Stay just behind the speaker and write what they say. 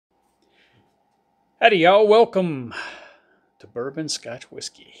Howdy y'all, welcome to Bourbon Scotch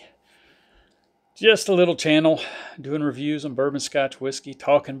Whiskey. Just a little channel doing reviews on bourbon Scotch whiskey,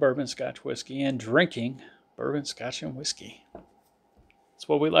 talking bourbon Scotch whiskey, and drinking bourbon Scotch and whiskey. That's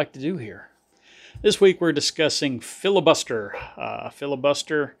what we like to do here. This week we're discussing Filibuster.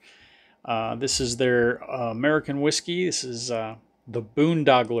 Filibuster, this is their American whiskey. This is the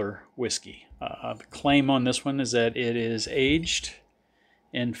Boondoggler whiskey. The claim on this one is that it is aged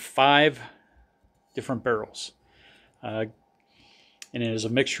in 5 different barrels, and it is a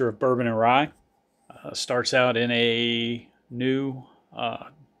mixture of bourbon and rye. Starts out in a newly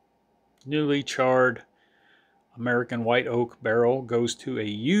charred American white oak barrel, goes to a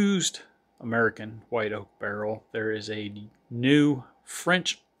used American white oak barrel. There is a new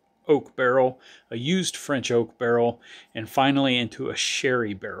French oak barrel, a used French oak barrel, and finally into a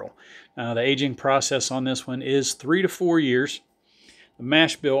sherry barrel. The aging process on this one is 3 to 4 years. The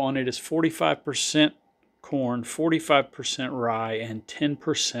mash bill on it is 45% corn, 45% rye, and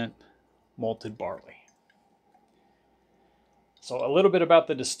 10% malted barley. So a little bit about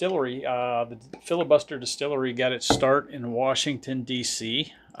the distillery. The Filibuster Distillery got its start in Washington,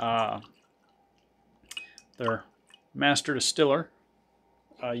 D.C. Their master distiller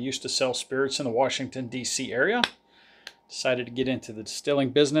used to sell spirits in the Washington, D.C. area. Decided to get into the distilling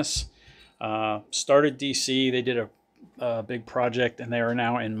business. Started D.C. They did a big project, and they are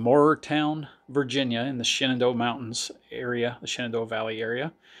now in Morristown, Virginia, in the Shenandoah Mountains area, the Shenandoah Valley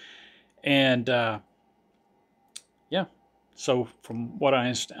area. And yeah, so from what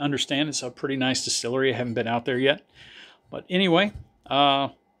I understand, it's a pretty nice distillery. I haven't been out there yet, but anyway,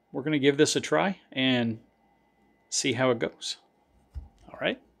 we're going to give this a try and see how it goes. All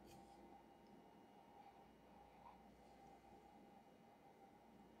right.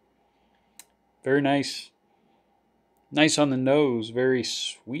 Very nice. Nice on the nose, very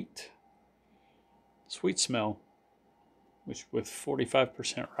sweet smell, which with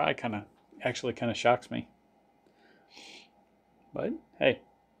 45% rye actually kind of shocks me. But hey,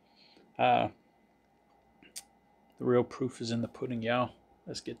 the real proof is in the pudding, y'all.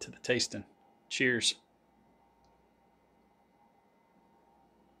 Let's get to the tasting. Cheers.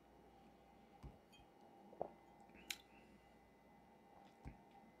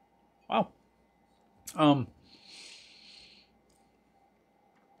 Wow.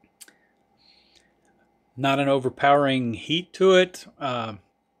 Not an overpowering heat to it.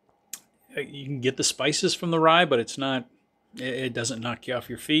 You can get the spices from the rye, but it's not. It doesn't knock you off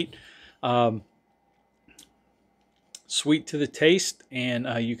your feet. Sweet to the taste,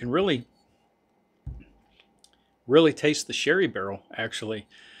 and you can really taste the sherry barrel actually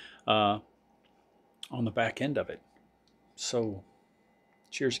on the back end of it. So,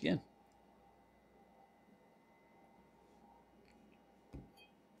 cheers again.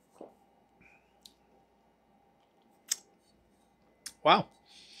 Wow,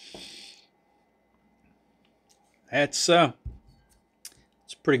 it's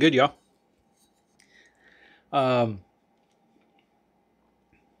pretty good, y'all.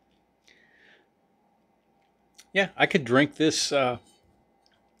 Yeah, I could drink this. I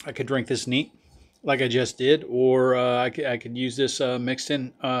could drink this neat, like I just did, or I could use this mixed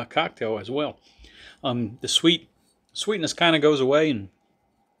in cocktail as well. The sweetness kind of goes away, and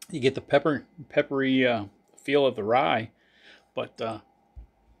you get the peppery feel of the rye. But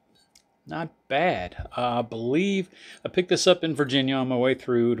not bad. I believe I picked this up in Virginia on my way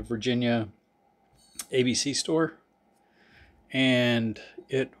through to Virginia ABC store, and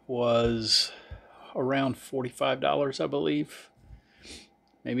it was around $45, I believe.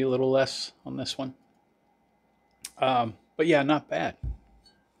 Maybe a little less on this one. But yeah, not bad.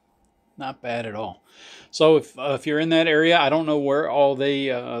 Not bad at all. So if you're in that area, I don't know where all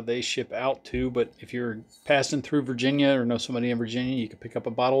they ship out to, but if you're passing through Virginia or know somebody in Virginia, you can pick up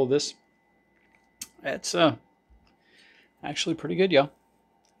a bottle of this. That's actually pretty good, y'all.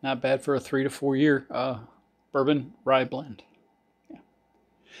 Not bad for a 3 to 4 year bourbon rye blend. Yeah.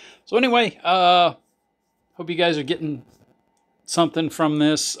 So anyway, hope you guys are getting something from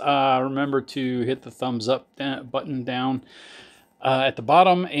this. Remember to hit the thumbs up button down at the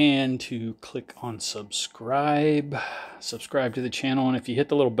bottom, and to click on subscribe to the channel. And if you hit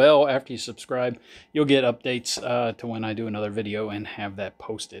the little bell after you subscribe, you'll get updates to when I do another video and have that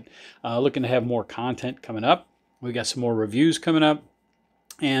posted. Looking to have more content coming up. We got some more reviews coming up,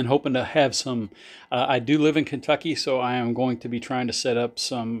 and hoping to have some. I do live in Kentucky, so I am going to be trying to set up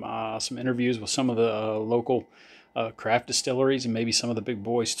some interviews with some of the local craft distilleries, and maybe some of the big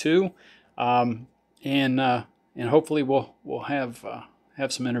boys too. And hopefully we'll have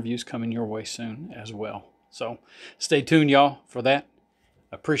some interviews coming your way soon as well. So stay tuned, y'all, for that.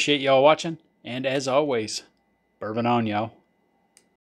 Appreciate y'all watching, And as always, bourbon on, y'all.